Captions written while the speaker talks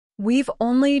We've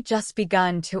only just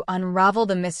begun to unravel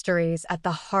the mysteries at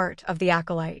the heart of the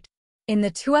Acolyte. In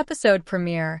the two-episode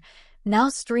premiere, now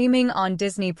streaming on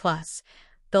Disney+,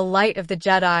 the light of the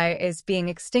Jedi is being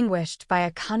extinguished by a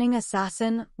cunning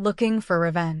assassin looking for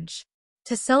revenge.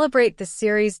 To celebrate the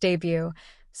series' debut,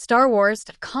 Star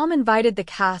Wars.com invited the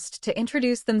cast to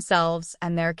introduce themselves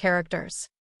and their characters.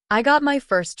 I got my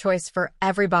first choice for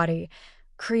everybody,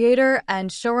 creator and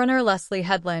showrunner Leslie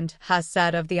Headland has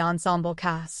said of the ensemble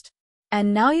cast.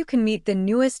 And now you can meet the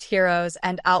newest heroes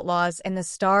and outlaws in the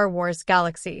Star Wars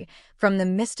galaxy, from the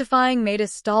mystifying maid to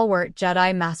stalwart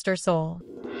Jedi Master Soul.